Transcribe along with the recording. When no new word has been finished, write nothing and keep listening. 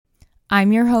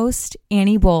I'm your host,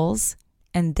 Annie Bowles,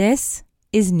 and this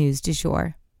is News du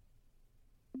Jour.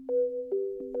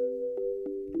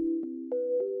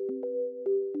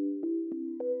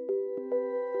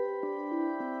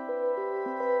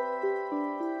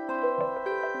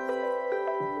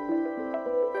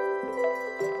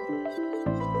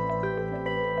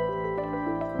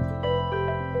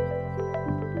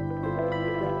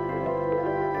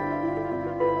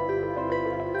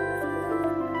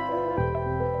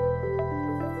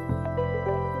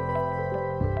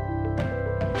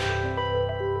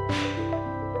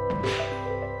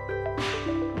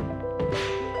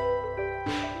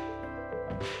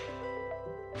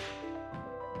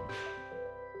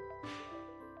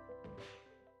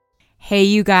 Hey,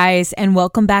 you guys, and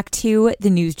welcome back to the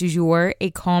News du Jour,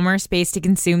 a calmer space to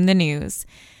consume the news.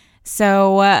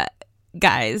 So,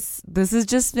 guys, this has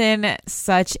just been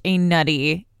such a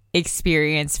nutty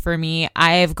experience for me.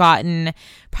 I have gotten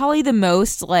probably the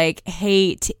most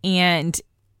hate and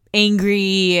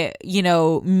angry,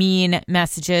 mean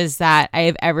messages that I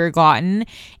have ever gotten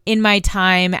in my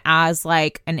time as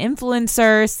an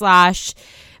influencer slash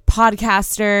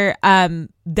podcaster.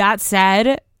 That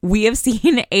said, we have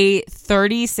seen a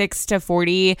 36 to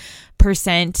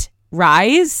 40%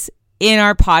 rise in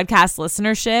our podcast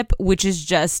listenership, which is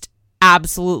just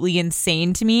absolutely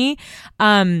insane to me.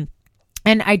 And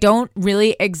I don't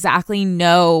really exactly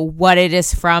know what it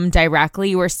is from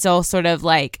directly. We're still sort of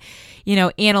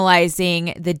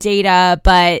analyzing the data,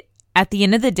 but at the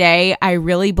end of the day, I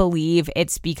really believe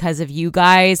it's because of you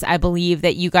guys. I believe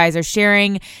that you guys are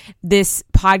sharing this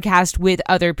podcast with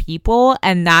other people,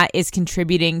 and that is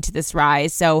contributing to this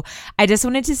rise. So I just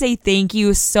wanted to say thank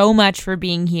you so much for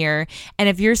being here. And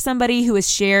if you're somebody who has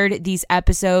shared these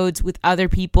episodes with other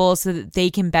people so that they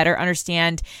can better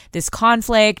understand this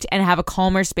conflict and have a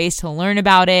calmer space to learn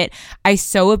about it, I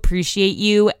so appreciate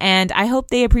you. And I hope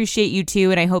they appreciate you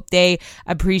too. And I hope they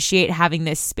appreciate having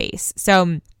this space.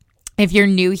 So if you're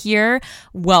new here,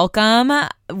 welcome.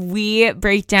 We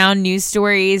break down news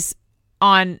stories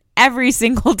on every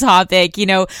single topic.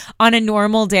 On a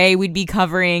normal day, we'd be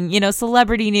covering,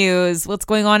 celebrity news, what's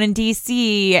going on in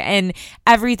DC, and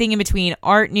everything in between,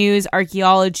 art news,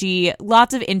 archaeology,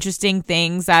 lots of interesting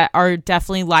things that are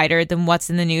definitely lighter than what's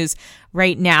in the news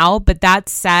right now. But that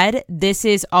said, this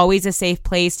is always a safe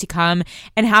place to come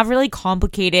and have really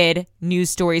complicated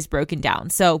news stories broken down.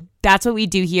 So that's what we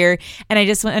do here. And I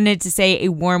just wanted to say a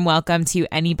warm welcome to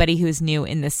anybody who's new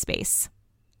in this space.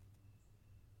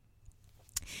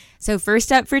 So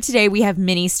first up for today, we have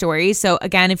mini stories. So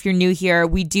again, if you're new here,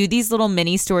 we do these little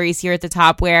mini stories here at the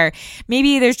top where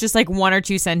maybe there's just one or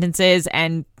two sentences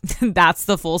and that's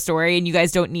the full story and you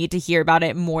guys don't need to hear about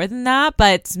it more than that,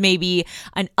 but maybe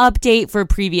an update for a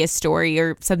previous story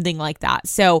or something like that.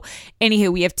 So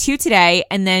anywho, we have two today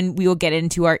and then we will get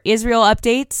into our Israel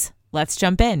updates. Let's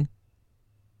jump in.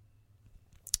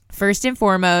 First and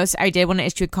foremost, I did want to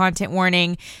issue a content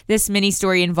warning. This mini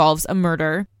story involves a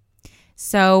murder.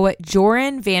 So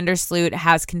Joran Vandersloot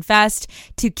has confessed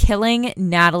to killing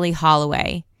Natalee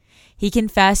Holloway. He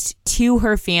confessed to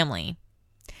her family.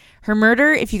 Her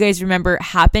murder, if you guys remember,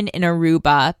 happened in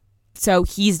Aruba. So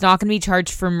he's not going to be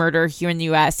charged for murder here in the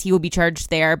U.S. He will be charged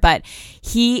there, but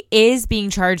he is being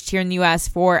charged here in the U.S.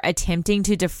 for attempting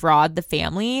to defraud the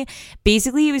family.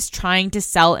 Basically, he was trying to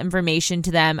sell information to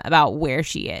them about where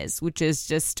she is, which is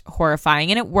just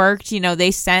horrifying. And it worked.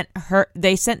 They sent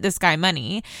this guy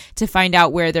money to find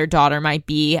out where their daughter might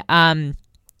be.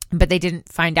 But they didn't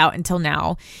find out until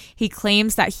now. He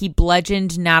claims that he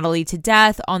bludgeoned Natalee to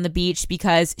death on the beach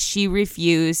because she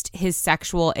refused his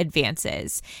sexual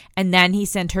advances. And then he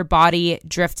sent her body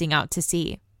drifting out to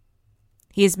sea.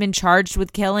 He has been charged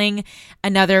with killing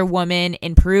another woman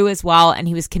in Peru as well, and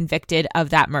he was convicted of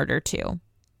that murder too.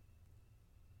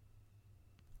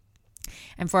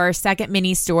 And for our second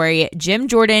mini story, Jim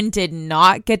Jordan did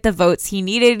not get the votes he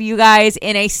needed, you guys,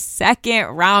 in a second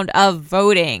round of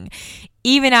voting,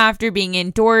 even after being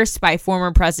endorsed by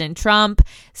former President Trump.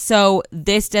 So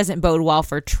this doesn't bode well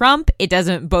for Trump. It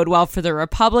doesn't bode well for the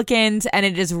Republicans. And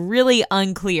it is really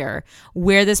unclear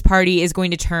where this party is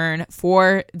going to turn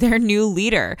for their new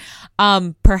leader.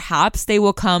 Perhaps they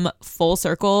will come full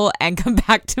circle and come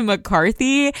back to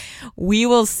McCarthy. We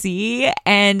will see.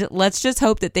 And let's just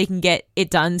hope that they can get it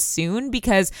done soon,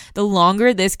 because the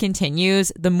longer this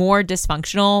continues, the more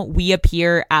dysfunctional we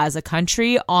appear as a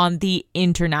country on the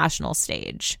international stage.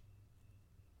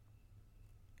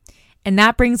 And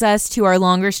that brings us to our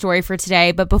longer story for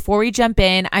today. But before we jump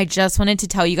in, I just wanted to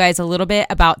tell you guys a little bit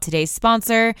about today's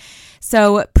sponsor.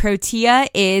 So Protea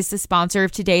is the sponsor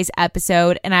of today's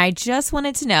episode. And I just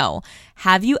wanted to know,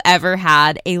 have you ever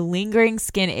had a lingering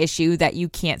skin issue that you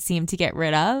can't seem to get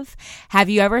rid of? Have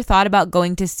you ever thought about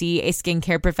going to see a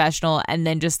skincare professional and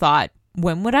then just thought,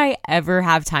 when would I ever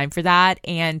have time for that?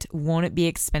 And won't it be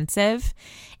expensive?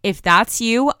 If that's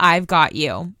you, I've got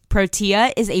you.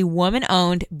 Protea is a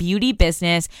woman-owned beauty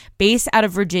business based out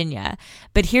of Virginia.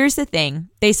 But here's the thing.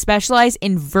 They specialize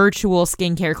in virtual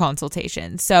skincare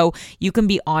consultations. So you can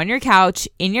be on your couch,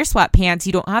 in your sweatpants.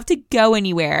 You don't have to go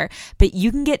anywhere, but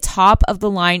you can get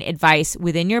top-of-the-line advice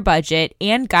within your budget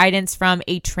and guidance from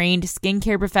a trained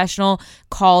skincare professional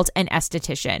called an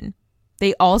esthetician.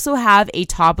 They also have a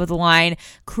top-of-the-line,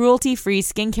 cruelty-free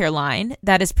skincare line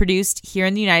that is produced here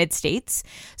in the United States,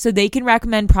 so they can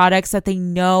recommend products that they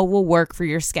know will work for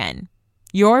your skin.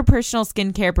 Your personal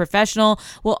skincare professional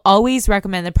will always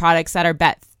recommend the products that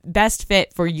are best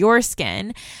fit for your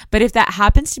skin, but if that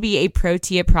happens to be a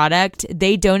Protea product,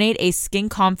 they donate a Skin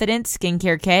Confidence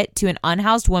skincare kit to an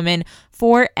unhoused woman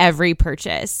for every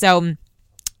purchase. So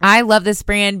I love this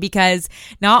brand because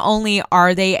not only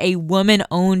are they a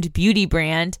woman-owned beauty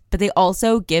brand, but they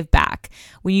also give back.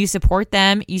 When you support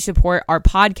them, you support our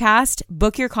podcast.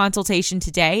 Book your consultation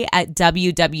today at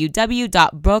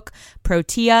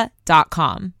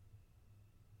www.bookprotea.com.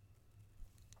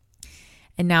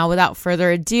 And now, without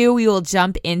further ado, we will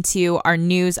jump into our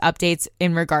news updates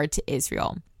in regard to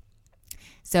Israel.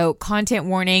 So, content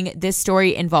warning, this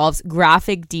story involves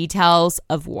graphic details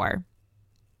of war.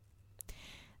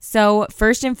 So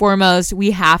first and foremost, we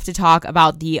have to talk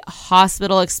about the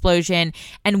hospital explosion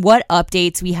and what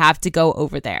updates we have to go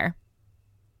over there.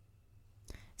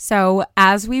 So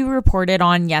as we reported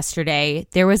on yesterday,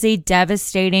 there was a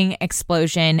devastating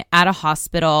explosion at a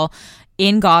hospital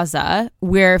in Gaza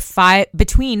where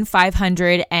between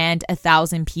 500 and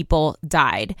 1,000 people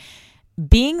died.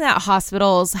 Being that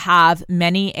hospitals have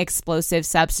many explosive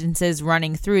substances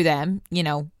running through them,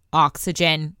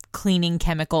 oxygen, cleaning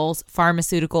chemicals,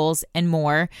 pharmaceuticals, and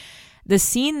more. The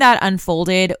scene that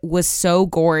unfolded was so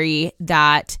gory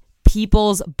that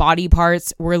people's body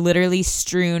parts were literally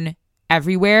strewn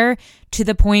everywhere to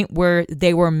the point where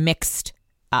they were mixed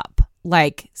up.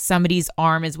 Like somebody's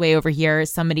arm is way over here,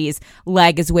 somebody's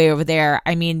leg is way over there.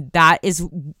 I mean, that is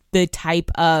the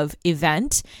type of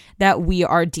event that we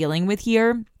are dealing with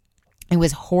here. It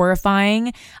was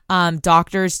horrifying.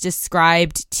 Doctors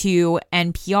described to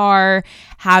NPR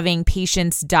having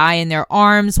patients die in their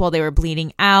arms while they were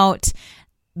bleeding out.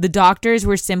 The doctors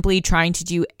were simply trying to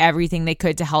do everything they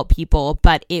could to help people,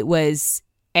 but it was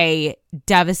a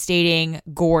devastating,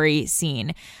 gory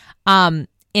scene.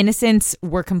 Innocents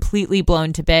were completely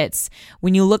blown to bits.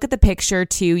 When you look at the picture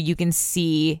too, you can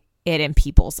see it in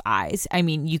people's eyes. I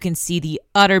mean, you can see the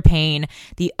utter pain,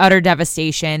 the utter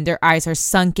devastation. Their eyes are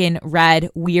sunken, red,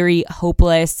 weary,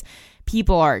 hopeless.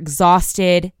 People are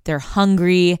exhausted. They're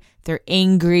hungry. They're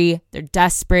angry. They're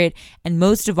desperate. And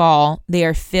most of all, they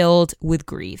are filled with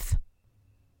grief.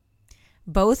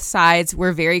 Both sides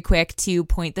were very quick to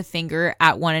point the finger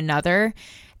at one another.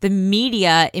 The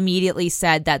media immediately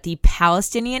said that the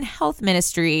Palestinian Health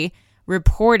Ministry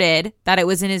reported that it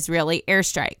was an Israeli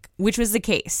airstrike, which was the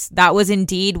case. That was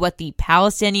indeed what the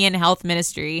Palestinian Health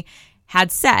Ministry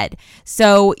had said.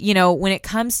 So, when it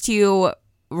comes to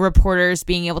reporters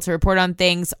being able to report on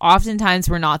things, oftentimes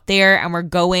we're not there and we're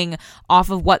going off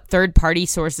of what third-party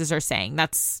sources are saying.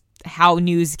 That's how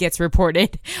news gets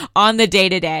reported on the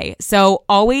day-to-day. So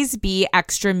always be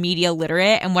extra media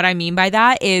literate. And what I mean by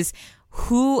that is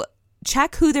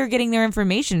check who they're getting their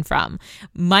information from.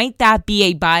 Might that be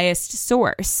a biased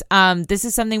source? This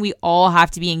is something we all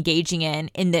have to be engaging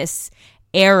in this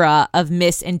era of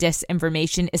mis and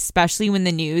disinformation, especially when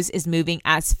the news is moving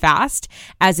as fast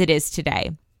as it is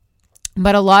today.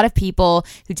 But a lot of people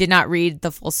who did not read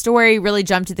the full story really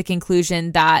jumped to the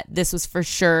conclusion that this was for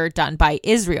sure done by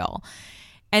Israel.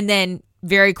 And then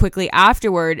very quickly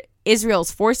afterward, Israel's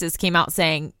forces came out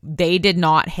saying they did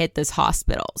not hit this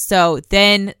hospital. So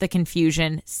then the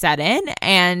confusion set in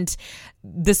and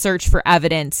the search for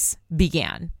evidence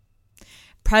began.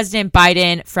 President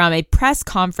Biden, from a press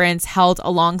conference held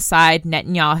alongside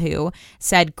Netanyahu,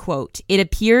 said, quote, "It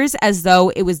appears as though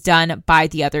it was done by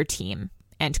the other team,"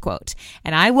 end quote.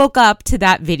 And I woke up to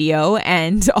that video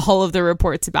and all of the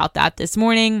reports about that this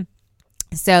morning.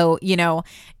 So,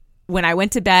 when I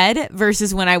went to bed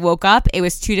versus when I woke up, it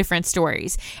was two different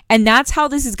stories. And that's how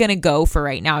this is going to go for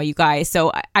right now, you guys.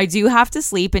 So I do have to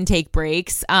sleep and take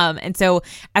breaks. And so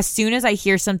as soon as I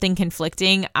hear something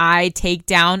conflicting, I take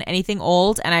down anything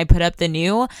old and I put up the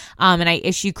new, and I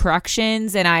issue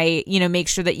corrections, and I, make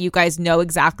sure that you guys know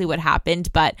exactly what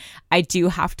happened, but I do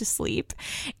have to sleep.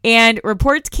 And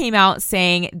reports came out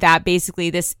saying that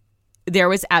basically there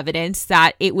was evidence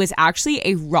that it was actually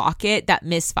a rocket that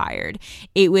misfired.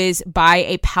 It was by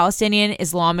a Palestinian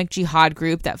Islamic Jihad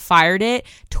group that fired it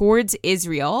towards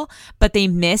Israel, but they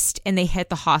missed and they hit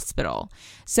the hospital.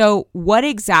 So what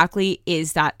exactly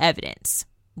is that evidence?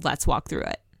 Let's walk through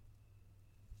it.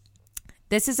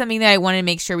 This is something that I wanted to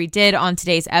make sure we did on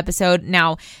today's episode.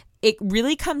 Now, it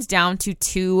really comes down to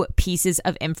two pieces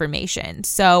of information.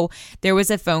 So there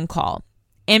was a phone call.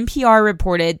 NPR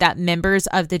reported that members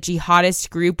of the jihadist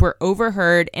group were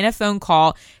overheard in a phone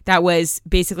call that was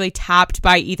basically tapped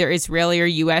by either Israeli or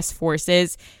U.S.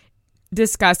 forces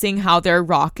discussing how their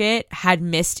rocket had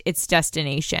missed its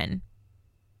destination.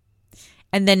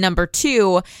 And then number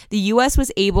two, the U.S.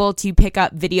 was able to pick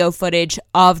up video footage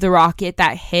of the rocket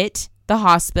that hit the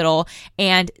hospital,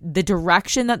 and the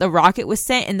direction that the rocket was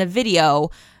sent in the video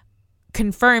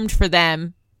confirmed for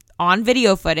them on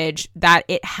video footage that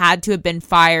it had to have been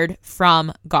fired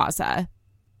from Gaza.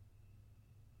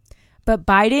 But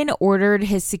Biden ordered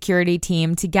his security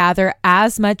team to gather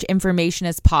as much information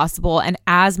as possible and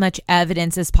as much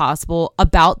evidence as possible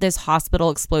about this hospital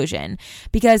explosion,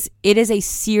 because it is a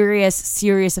serious,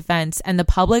 serious offense, and the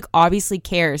public obviously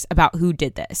cares about who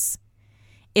did this.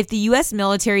 If the U.S.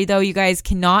 military, though, you guys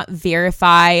cannot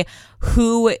verify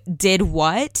who did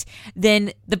what,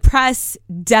 then the press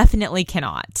definitely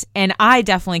cannot. And I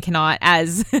definitely cannot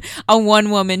as a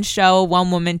one-woman show,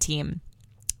 one-woman team.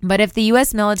 But if the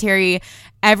U.S. military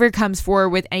ever comes forward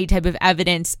with any type of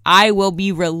evidence, I will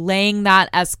be relaying that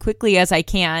as quickly as I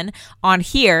can on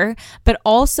here, but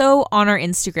also on our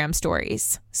Instagram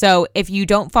stories. So if you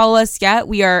don't follow us yet,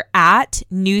 we are at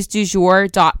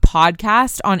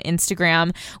newsdujour.podcast on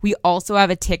Instagram. We also have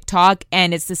a TikTok,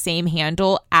 and it's the same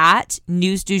handle at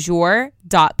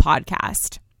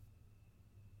newsdujour.podcast.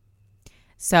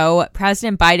 So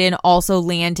President Biden also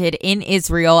landed in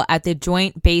Israel at the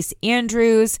Joint Base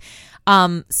Andrews.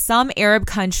 Some Arab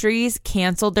countries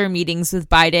canceled their meetings with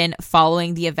Biden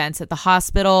following the events at the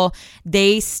hospital.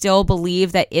 They still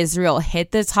believe that Israel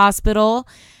hit this hospital.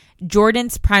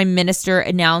 Jordan's prime minister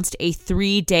announced a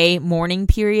 3-day mourning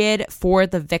period for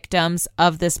the victims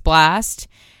of this blast.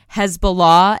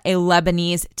 Hezbollah, a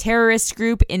Lebanese terrorist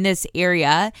group in this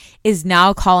area, is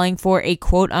now calling for a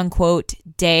quote-unquote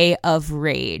day of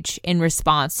rage in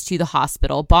response to the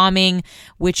hospital bombing,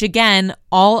 which again,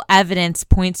 all evidence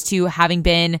points to having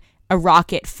been a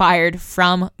rocket fired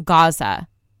from Gaza.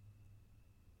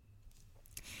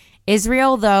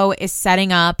 Israel, though, is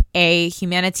setting up a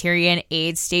humanitarian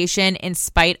aid station in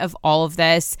spite of all of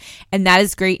this, and that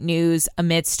is great news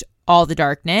amidst all the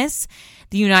darkness.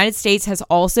 The United States has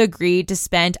also agreed to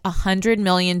spend $100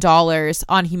 million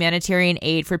on humanitarian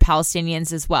aid for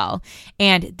Palestinians as well.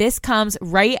 And this comes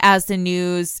right as the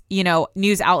news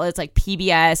outlets like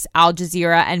PBS, Al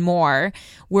Jazeera, and more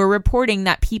were reporting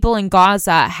that people in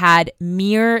Gaza had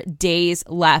mere days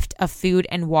left of food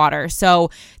and water.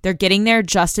 So they're getting there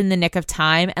just in the nick of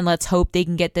time. And let's hope they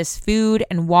can get this food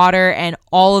and water and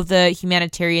all of the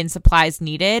humanitarian supplies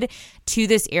needed to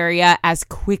this area as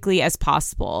quickly as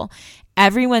possible.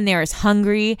 Everyone there is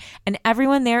hungry, and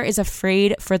everyone there is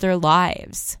afraid for their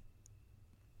lives.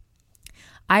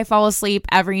 I fall asleep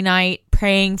every night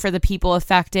praying for the people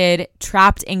affected,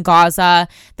 trapped in Gaza,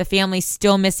 the family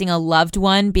still missing a loved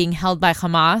one being held by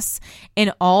Hamas,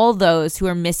 and all those who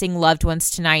are missing loved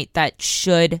ones tonight that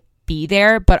should be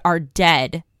there but are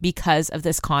dead because of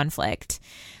this conflict.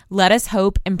 Let us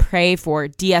hope and pray for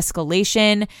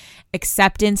de-escalation,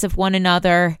 acceptance of one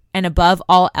another, and above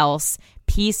all else,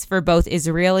 peace for both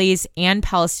Israelis and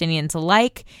Palestinians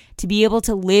alike to be able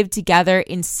to live together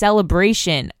in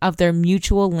celebration of their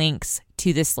mutual links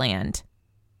to this land.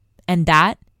 And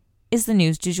that is the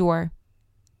news du jour.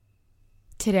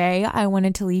 Today, I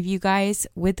wanted to leave you guys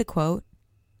with the quote: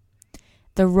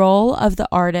 "The role of the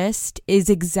artist is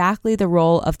exactly the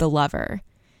role of the lover.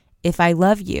 If I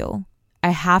love you,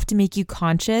 I have to make you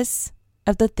conscious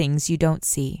of the things you don't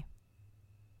see."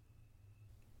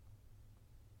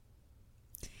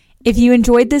 If you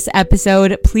enjoyed this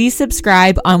episode, please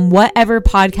subscribe on whatever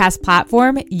podcast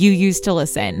platform you use to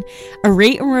listen. A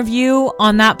rate and review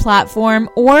on that platform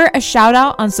or a shout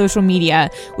out on social media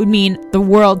would mean the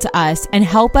world to us and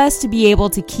help us to be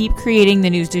able to keep creating the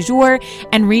news du jour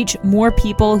and reach more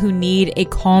people who need a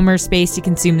calmer space to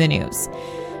consume the news.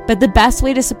 But the best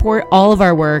way to support all of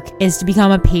our work is to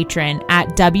become a patron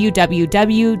at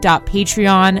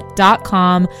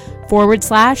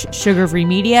www.patreon.com/Sugar-Free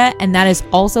Media, and that is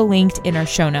also linked in our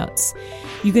show notes.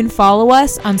 You can follow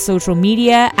us on social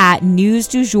media at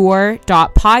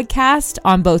newsdujour.podcast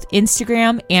on both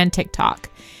Instagram and TikTok.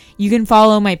 You can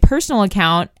follow my personal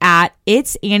account at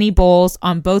It's Annie Bowles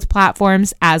on both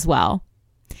platforms as well.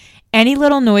 Any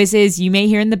little noises you may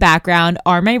hear in the background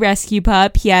are my rescue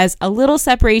pup. He has a little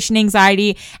separation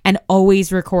anxiety and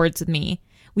always records with me.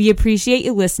 We appreciate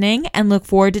you listening and look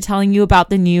forward to telling you about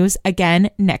the news again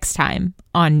next time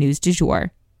on News du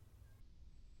Jour.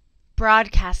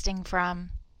 Broadcasting from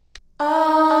Oklahoma.